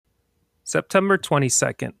September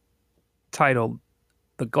 22nd, titled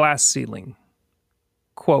The Glass Ceiling.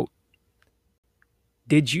 Quote,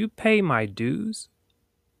 "Did you pay my dues?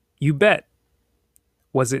 You bet.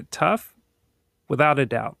 Was it tough? Without a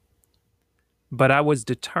doubt. But I was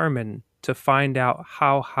determined to find out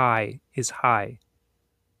how high is high."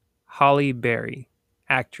 Holly Berry,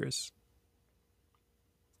 actress.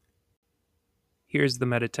 Here's the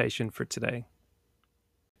meditation for today.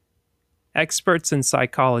 Experts in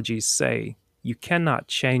psychology say you cannot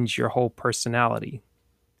change your whole personality.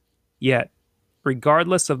 Yet,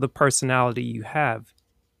 regardless of the personality you have,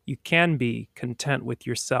 you can be content with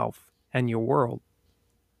yourself and your world.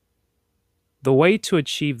 The way to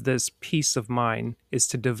achieve this peace of mind is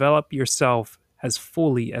to develop yourself as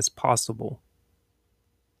fully as possible.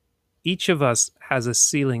 Each of us has a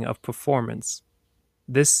ceiling of performance.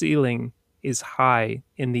 This ceiling is high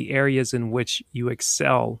in the areas in which you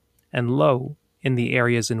excel and low in the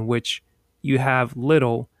areas in which you have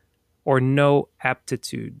little or no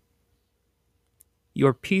aptitude.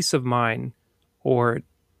 Your peace of mind or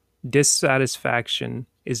dissatisfaction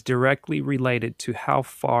is directly related to how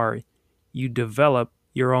far you develop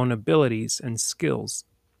your own abilities and skills.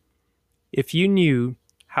 If you knew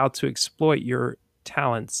how to exploit your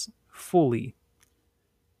talents fully,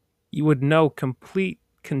 you would know complete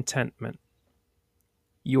contentment.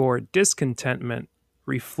 Your discontentment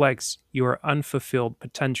reflects your unfulfilled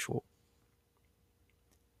potential.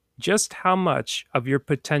 Just how much of your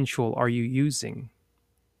potential are you using?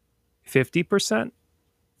 50%?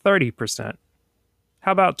 30%?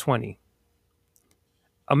 How about 20?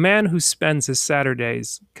 A man who spends his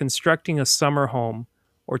Saturdays constructing a summer home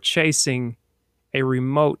or chasing a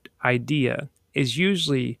remote idea is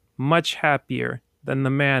usually much happier than the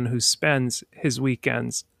man who spends his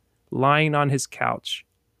weekends lying on his couch.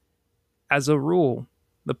 As a rule,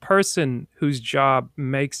 the person whose job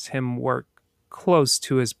makes him work close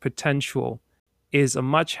to his potential is a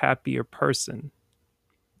much happier person.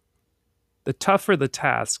 The tougher the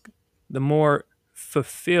task, the more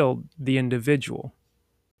fulfilled the individual.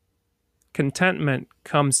 Contentment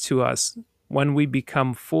comes to us when we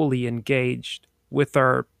become fully engaged with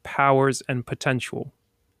our powers and potential.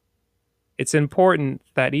 It's important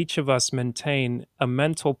that each of us maintain a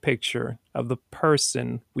mental picture of the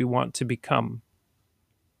person we want to become.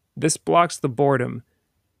 This blocks the boredom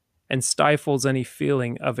and stifles any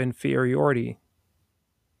feeling of inferiority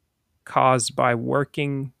caused by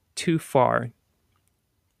working too far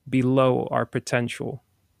below our potential.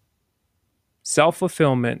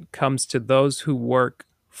 Self-fulfillment comes to those who work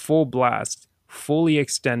full blast, fully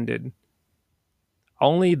extended.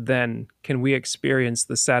 Only then can we experience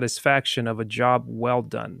the satisfaction of a job well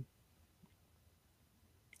done.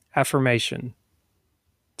 Affirmation.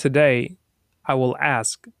 Today, I will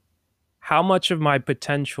ask, how much of my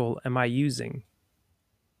potential am I using?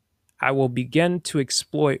 I will begin to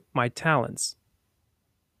exploit my talents.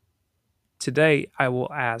 Today, I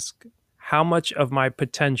will ask, how much of my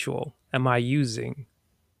potential am I using?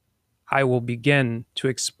 I will begin to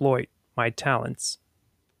exploit my talents.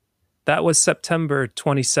 That was September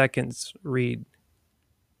 22nd's read,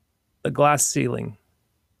 The Glass Ceiling,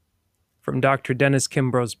 from Dr. Dennis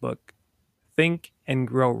Kimbro's book, Think and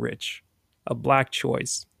Grow Rich, A Black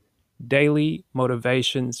Choice, Daily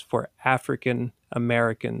Motivations for African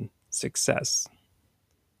American Success.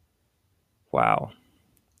 Wow.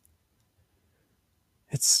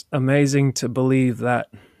 It's amazing to believe that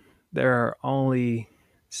there are only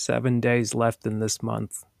 7 days left in this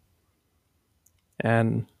month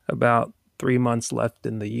and about 3 months left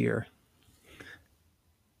in the year.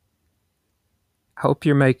 I hope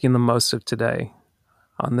you're making the most of today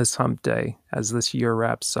on this hump day as this year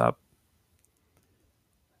wraps up.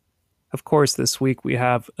 Of course, this week we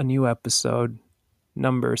have a new episode,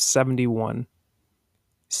 number 71,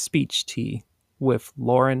 Speech Tea with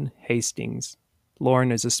Lauren Hastings.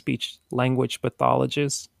 Lauren is a speech language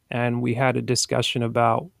pathologist, and we had a discussion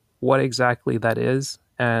about what exactly that is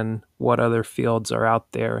and what other fields are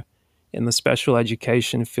out there in the special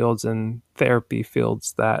education fields and therapy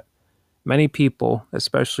fields that many people,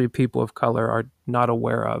 especially people of color, are not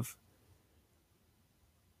aware of.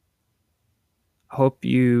 I hope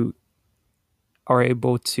you are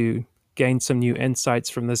able to gain some new insights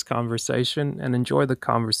from this conversation and enjoy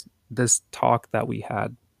this talk that we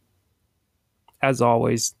had. As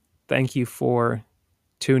always, thank you for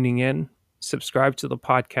tuning in. Subscribe to the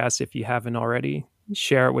podcast if you haven't already.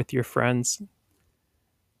 Share it with your friends.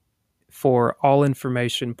 For all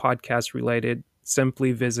information podcast related,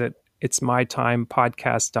 simply visit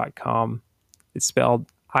itsmytimepodcast.com. It's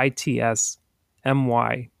spelled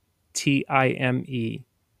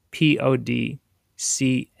ITSMYTIMEPODCAST.com.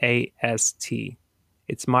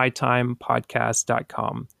 It's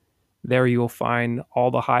mytimepodcast.com. There you will find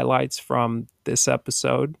all the highlights from this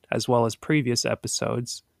episode as well as previous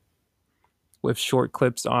episodes with short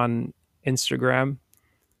clips on Instagram,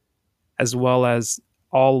 as well as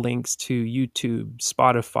all links to YouTube,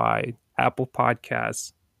 Spotify, Apple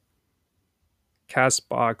Podcasts,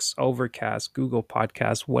 Castbox, Overcast, Google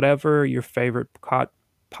Podcasts, whatever your favorite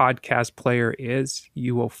podcast player is,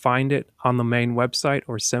 you will find it on the main website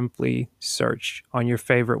or simply search on your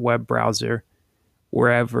favorite web browser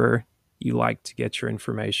wherever you like to get your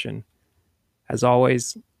information. As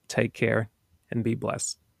always, take care and be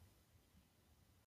blessed.